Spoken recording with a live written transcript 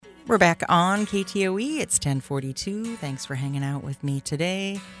We're back on KTOE. It's 10:42. Thanks for hanging out with me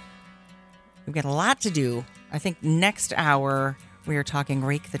today. We've got a lot to do. I think next hour we are talking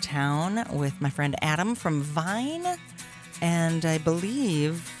Rake the Town with my friend Adam from Vine. And I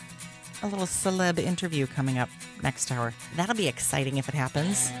believe a little celeb interview coming up next hour. That'll be exciting if it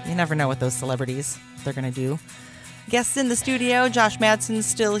happens. You never know what those celebrities they're going to do. Guests in the studio, Josh Madsen's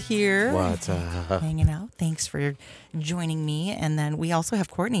still here. What's up? Hanging out. Thanks for joining me. And then we also have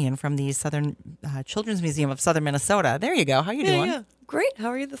Courtney in from the Southern Children's Museum of Southern Minnesota. There you go. How you doing? Yeah. Great. How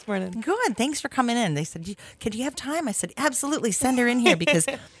are you this morning? Good. Thanks for coming in. They said, could you have time? I said, absolutely. Send her in here because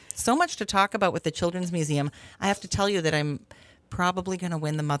so much to talk about with the Children's Museum. I have to tell you that I'm probably going to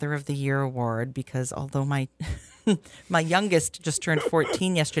win the Mother of the Year award because although my my youngest just turned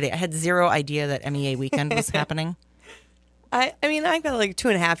 14 yesterday, I had zero idea that MEA weekend was happening. I mean, I've got like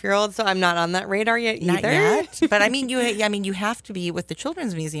 2.5-year-old, so I'm not on that radar yet either. Not yet. But I mean, you have to be with the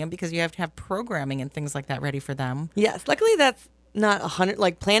Children's Museum because you have to have programming and things like that ready for them. Yes. Luckily, that's not 100.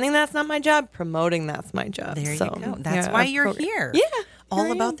 Like planning, that's not my job. Promoting, that's my job. There you go. That's why you're here. Yeah.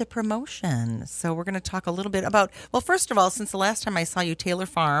 All about the promotion. So we're going to talk a little bit about, well, first of all, since the last time I saw you, Taylor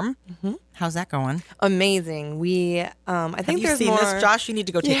Farm, how's that going? Amazing. We, I think there's more. This, Josh? You need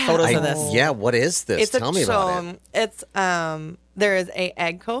to go take photos of this. Yeah, what is this? Tell me about it. It's, there is a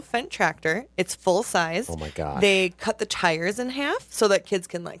AGCO Fendt tractor. It's full size. Oh my gosh. They cut the tires in half so that kids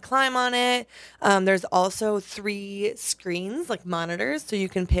can like climb on it. There's also 3 screens, like monitors, so you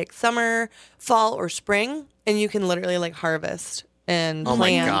can pick summer, fall, or spring, and you can literally like harvest and Oh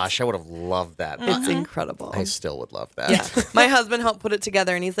plant. my gosh, I would have loved that. It's incredible. I still would love that. Yeah. My husband helped put it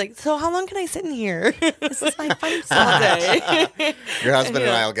together, and he's like, so how long can I sit in here? This is my fun All day. Your husband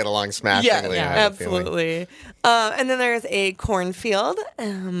and I will get along smashingly. Yeah, I have a feeling. absolutely. And then there's a cornfield.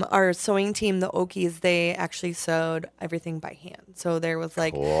 Our sewing team, the Okies, they actually sewed everything by hand. So there was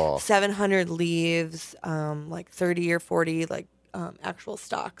like Cool. 700 leaves, like 30 or 40 like actual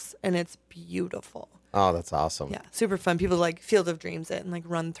stalks, and it's beautiful. Oh, that's awesome. Yeah, super fun. People like Field of Dreams it and like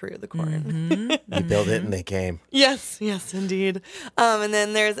run through the corn. You build it and they came. Yes, indeed. And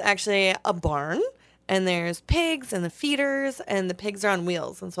then there's actually a barn, and there's pigs and the feeders, and the pigs are on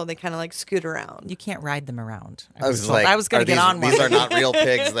wheels, and so they kind of like scoot around. You can't ride them around. I was going to get on one. These are not real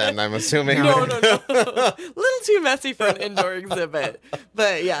pigs then, I'm assuming. No. A little too messy for an indoor exhibit.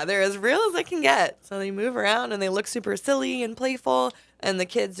 But yeah, they're as real as they can get. So they move around, and they look super silly and playful. And the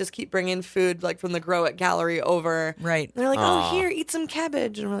kids just keep bringing food like from the Grow It gallery over. Right. And they're like, oh, here, eat some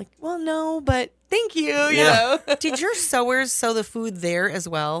cabbage. And we're like, well, no, but thank you, you know. Did your sewers sew the food there as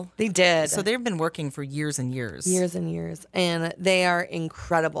well? They did. So they've been working for years and years. Years and years. And they are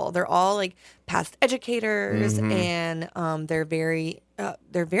incredible. They're all like past educators, and they're very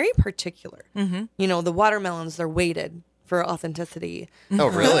particular. Mm-hmm. You know, the watermelons, they're weighted for authenticity. Oh,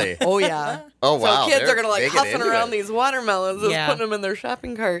 really? Oh, yeah. Oh, wow. So kids They're are going to like digging huffing into around it. these watermelons, just Yeah. putting them in their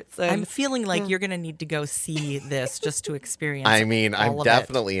shopping carts. And I'm feeling like you're going to need to go see this just to experience I mean, I'm all of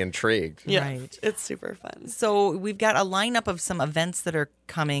definitely intrigued. yeah, Right. it's super fun. So we've got a lineup of some events that are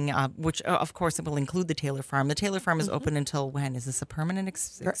coming, which of course it will include the Taylor Farm. The Taylor Farm is open until when? Is this a permanent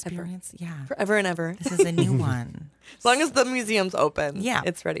experience? Yeah. Forever and ever. This is a new one. As long as the museum's open, Yeah.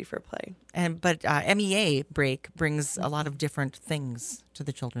 it's ready for play. But MEA Break brings a lot of different things to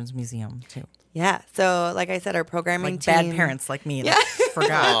the Children's Museum too. Yeah. So, like I said, our programming Like team. bad parents like me that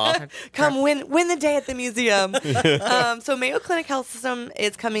forgot. Come win the day at the museum. So Mayo Clinic Health System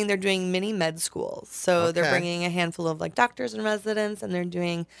is coming. They're doing mini med schools. So they're Okay. bringing a handful of like doctors and residents, and they're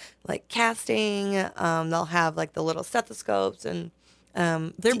doing like casting. They'll have like the little stethoscopes, and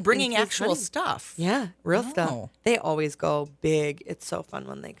They're bringing infused actual honey. stuff. Yeah, real Oh. stuff. They always go big. It's so fun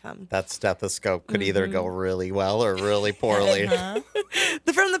when they come. That stethoscope could either go really well or really poorly.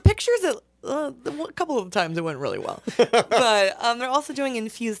 From the pictures, a couple of times it went really well. But they're also doing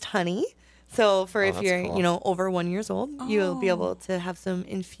infused honey. So for if that's you're, cool. over 1 year old, you'll be able to have some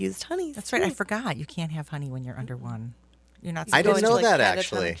infused honey. That's right. I forgot. You can't have honey when you're under one. You're not. I didn't supposed know to. that, catatonic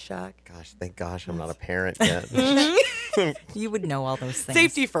actually. shock. Gosh, thank gosh I'm not a parent yet. You would know all those things.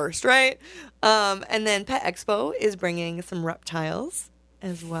 Safety first, right? And then Pet Expo is bringing some reptiles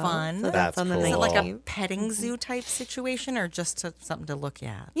as well. Fun. So That's on the cool. Is it like a 19th. petting zoo type situation, or just something to look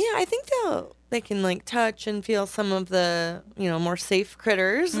at? Yeah, I think they can like touch and feel some of the more safe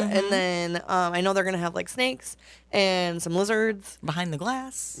critters, and then I know they're gonna have like snakes and some lizards Behind the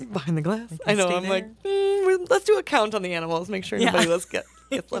glass. behind the glass. can I know. stay I'm like, let's do a count on the animals. Make sure nobody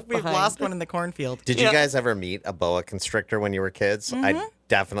Gets left We've behind. lost one in the cornfield. Did you guys ever meet a boa constrictor when you were kids? I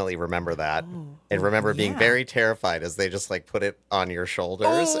definitely remember that. And remember being very terrified as they just like put it on your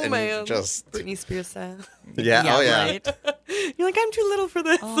shoulders and man. just Britney Spears style. Right? You're like, I'm too little for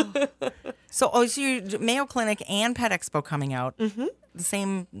this. So you Mayo Clinic and Pet Expo coming out. Mm-hmm. The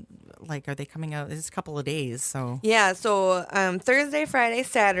same, like, are they coming out? It's a couple of days, so. Yeah, so Thursday, Friday,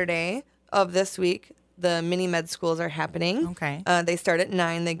 Saturday of this week, the mini med schools are happening. Okay. They start at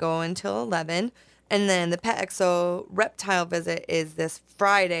 9, they go until 11. And then the Pet Expo reptile visit is this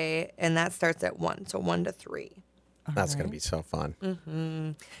Friday, and that starts at 1, so 1 to 3. that's going to be so fun.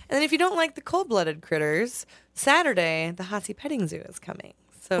 And then if you don't like the cold-blooded critters, Saturday, the Hasi Petting Zoo is coming.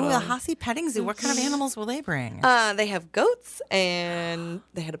 So Oh, the Hasi Petting Zoo. What kind of animals will they bring? they have goats, and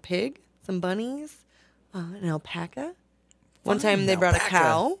they had a pig, some bunnies, an alpaca. One time they brought a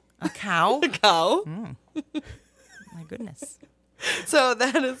cow. A cow? A cow. My goodness. So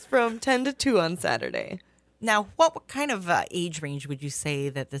that is from 10 to 2 on Saturday. Now, what kind of age range would you say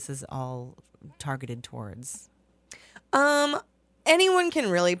that this is all targeted towards? Anyone can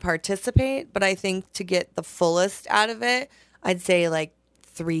really participate, but I think to get the fullest out of it, I'd say like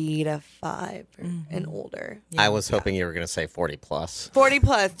 3 to 5 and older. I was hoping you were going to say 40 plus. 40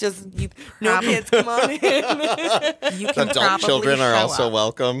 plus, just no kids come on in. You can Adult probably children are show also up.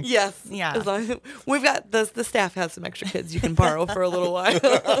 welcome. Yes. Yeah. As long as, we've got the staff has some extra kids you can borrow for a little while.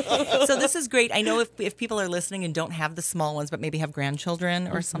 So this is great. I know if people are listening and don't have the small ones, but maybe have grandchildren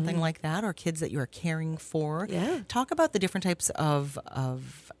or something like that, or kids that you are caring for. Yeah. Talk about the different types of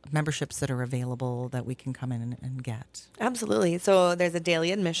memberships that are available that we can come in and get. Absolutely. So there's a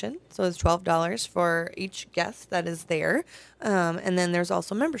daily admission. So it's $12 for each guest that is there. And then there's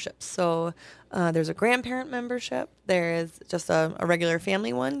also memberships. So there's a grandparent membership. There is just a regular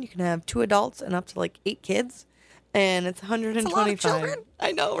family one. You can have 2 adults and up to like 8 kids. And it's $125. That's a lot of children.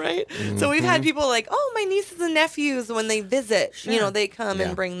 I know, right? So we've had people like, oh, my nieces and nephews, when they visit, they come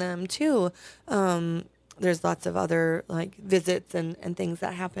and bring them too. There's lots of other like visits and things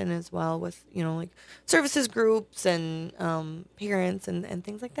that happen as well with, like services groups and parents and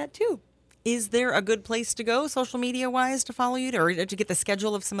things like that too. Is there a good place to go, social media wise, to follow you or to get the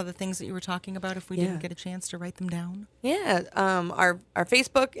schedule of some of the things that you were talking about if we didn't get a chance to write them down? Yeah. Our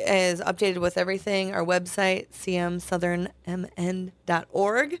Facebook is updated with everything. Our website,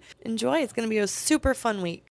 cmsouthernmn.org. Enjoy. It's going to be a super fun week.